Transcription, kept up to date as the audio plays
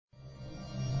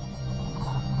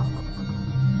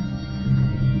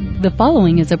The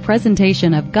following is a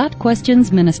presentation of Got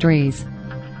Questions Ministries.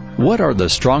 What are the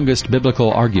strongest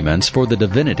biblical arguments for the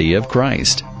divinity of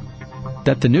Christ?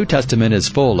 That the New Testament is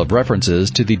full of references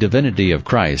to the divinity of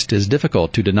Christ is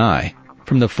difficult to deny.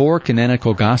 From the four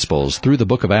canonical Gospels through the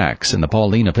book of Acts and the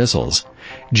Pauline epistles,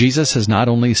 Jesus is not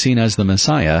only seen as the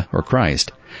Messiah, or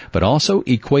Christ, but also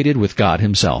equated with God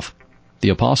himself. The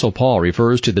Apostle Paul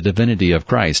refers to the divinity of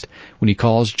Christ when he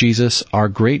calls Jesus our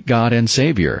great God and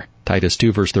Savior, Titus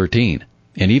 2 verse 13,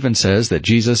 and even says that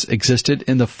Jesus existed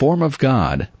in the form of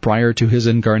God prior to his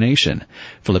incarnation,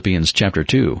 Philippians chapter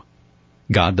 2.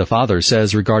 God the Father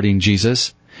says regarding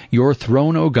Jesus, "Your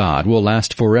throne, O God, will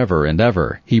last forever and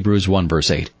ever," Hebrews 1 verse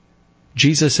 8.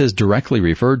 Jesus is directly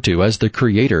referred to as the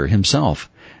Creator himself,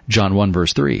 John 1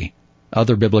 verse 3.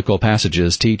 Other biblical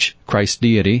passages teach Christ's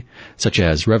deity, such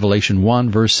as Revelation 1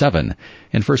 verse 7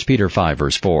 and 1 Peter 5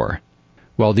 verse 4.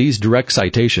 While these direct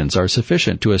citations are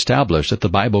sufficient to establish that the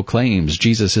Bible claims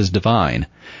Jesus is divine,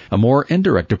 a more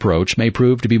indirect approach may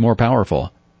prove to be more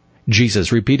powerful.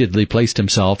 Jesus repeatedly placed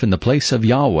himself in the place of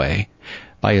Yahweh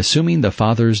by assuming the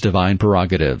Father's divine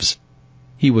prerogatives.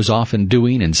 He was often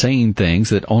doing and saying things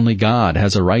that only God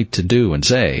has a right to do and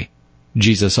say.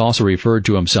 Jesus also referred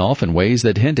to himself in ways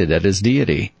that hinted at his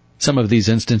deity. Some of these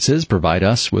instances provide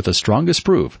us with the strongest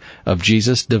proof of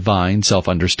Jesus' divine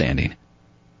self-understanding.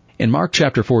 In Mark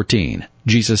chapter 14,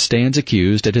 Jesus stands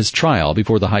accused at his trial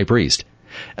before the high priest.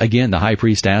 Again the high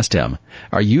priest asked him,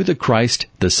 "Are you the Christ,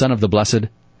 the Son of the Blessed?"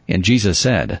 And Jesus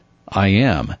said, "I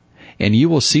am. And you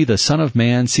will see the Son of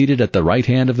Man seated at the right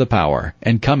hand of the power,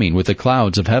 and coming with the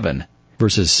clouds of heaven."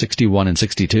 Verses 61 and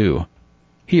 62.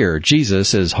 Here,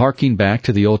 Jesus is harking back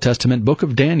to the Old Testament book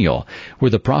of Daniel, where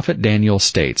the prophet Daniel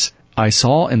states, "I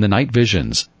saw in the night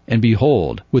visions, and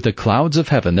behold, with the clouds of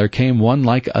heaven there came one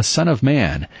like a son of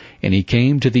man, and he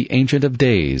came to the Ancient of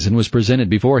Days, and was presented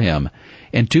before him.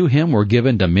 And to him were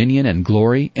given dominion and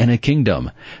glory and a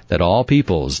kingdom, that all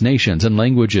peoples, nations, and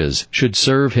languages should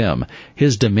serve him.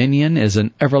 His dominion is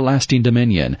an everlasting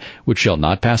dominion, which shall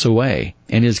not pass away,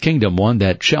 and his kingdom one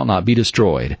that shall not be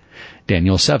destroyed."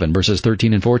 Daniel 7 verses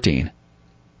 13 and 14.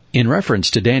 In reference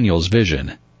to Daniel's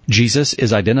vision, Jesus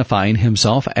is identifying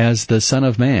himself as the Son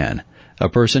of Man, a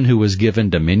person who was given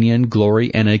dominion, glory,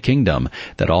 and a kingdom,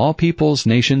 that all peoples,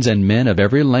 nations, and men of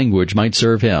every language might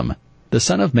serve him. The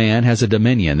Son of Man has a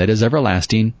dominion that is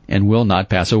everlasting and will not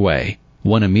pass away.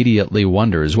 One immediately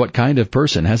wonders what kind of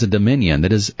person has a dominion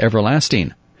that is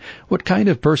everlasting? What kind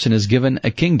of person is given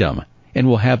a kingdom and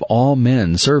will have all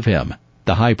men serve him?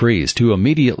 The high priest, who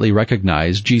immediately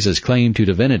recognized Jesus' claim to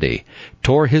divinity,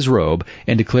 tore his robe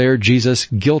and declared Jesus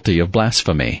guilty of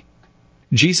blasphemy.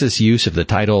 Jesus' use of the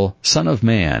title Son of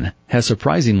Man has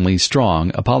surprisingly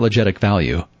strong apologetic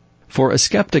value. For a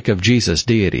skeptic of Jesus'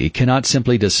 deity cannot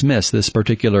simply dismiss this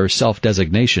particular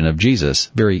self-designation of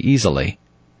Jesus very easily.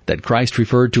 That Christ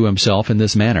referred to himself in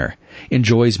this manner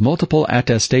enjoys multiple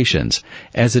attestations,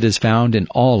 as it is found in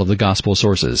all of the gospel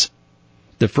sources.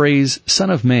 The phrase Son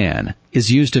of Man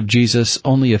is used of Jesus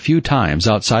only a few times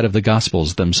outside of the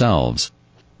Gospels themselves.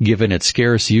 Given its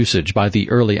scarce usage by the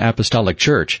early apostolic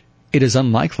church, it is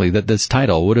unlikely that this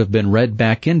title would have been read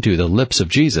back into the lips of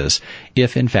Jesus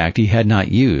if in fact he had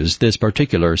not used this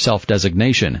particular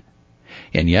self-designation.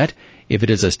 And yet, if it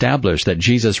is established that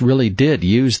Jesus really did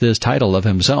use this title of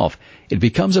himself, it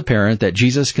becomes apparent that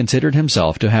Jesus considered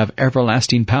himself to have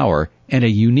everlasting power and a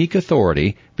unique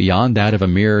authority beyond that of a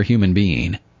mere human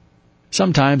being.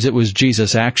 Sometimes it was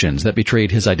Jesus' actions that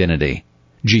betrayed his identity.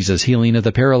 Jesus' healing of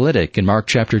the paralytic in Mark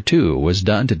chapter 2 was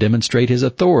done to demonstrate his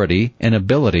authority and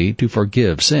ability to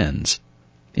forgive sins.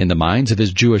 In the minds of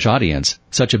his Jewish audience,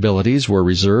 such abilities were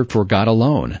reserved for God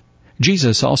alone.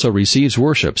 Jesus also receives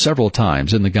worship several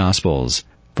times in the Gospels.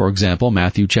 For example,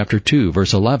 Matthew chapter 2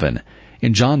 verse 11,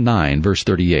 and John 9 verse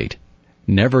 38.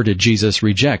 Never did Jesus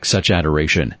reject such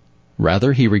adoration.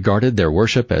 Rather, he regarded their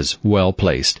worship as well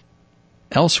placed.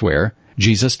 Elsewhere,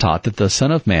 Jesus taught that the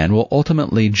Son of Man will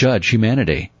ultimately judge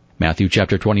humanity, Matthew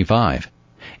chapter 25,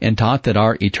 and taught that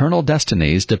our eternal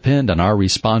destinies depend on our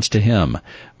response to him,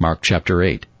 Mark chapter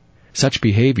 8. Such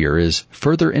behavior is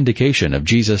further indication of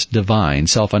Jesus' divine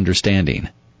self-understanding.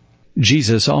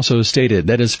 Jesus also stated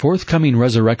that his forthcoming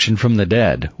resurrection from the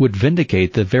dead would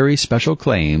vindicate the very special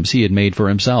claims he had made for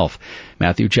himself,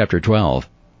 Matthew chapter 12.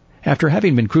 After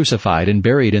having been crucified and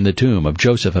buried in the tomb of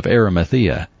Joseph of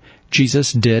Arimathea,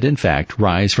 Jesus did in fact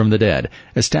rise from the dead,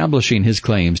 establishing his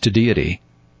claims to deity.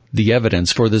 The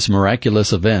evidence for this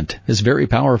miraculous event is very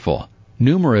powerful.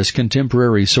 Numerous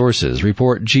contemporary sources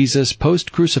report Jesus'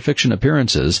 post-crucifixion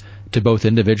appearances to both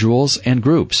individuals and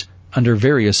groups under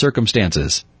various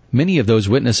circumstances. Many of those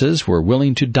witnesses were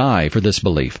willing to die for this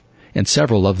belief, and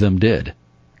several of them did.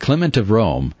 Clement of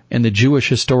Rome and the Jewish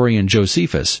historian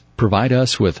Josephus provide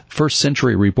us with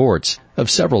first-century reports of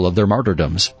several of their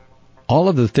martyrdoms. All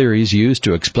of the theories used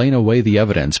to explain away the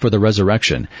evidence for the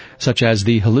resurrection, such as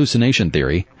the hallucination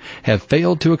theory, have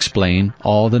failed to explain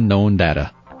all the known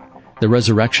data. The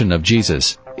resurrection of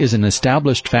Jesus is an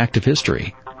established fact of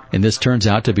history, and this turns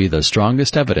out to be the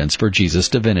strongest evidence for Jesus'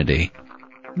 divinity.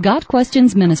 Got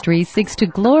Questions Ministry seeks to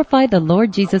glorify the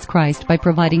Lord Jesus Christ by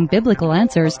providing biblical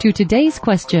answers to today's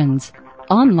questions.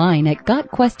 Online at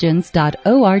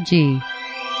gotquestions.org.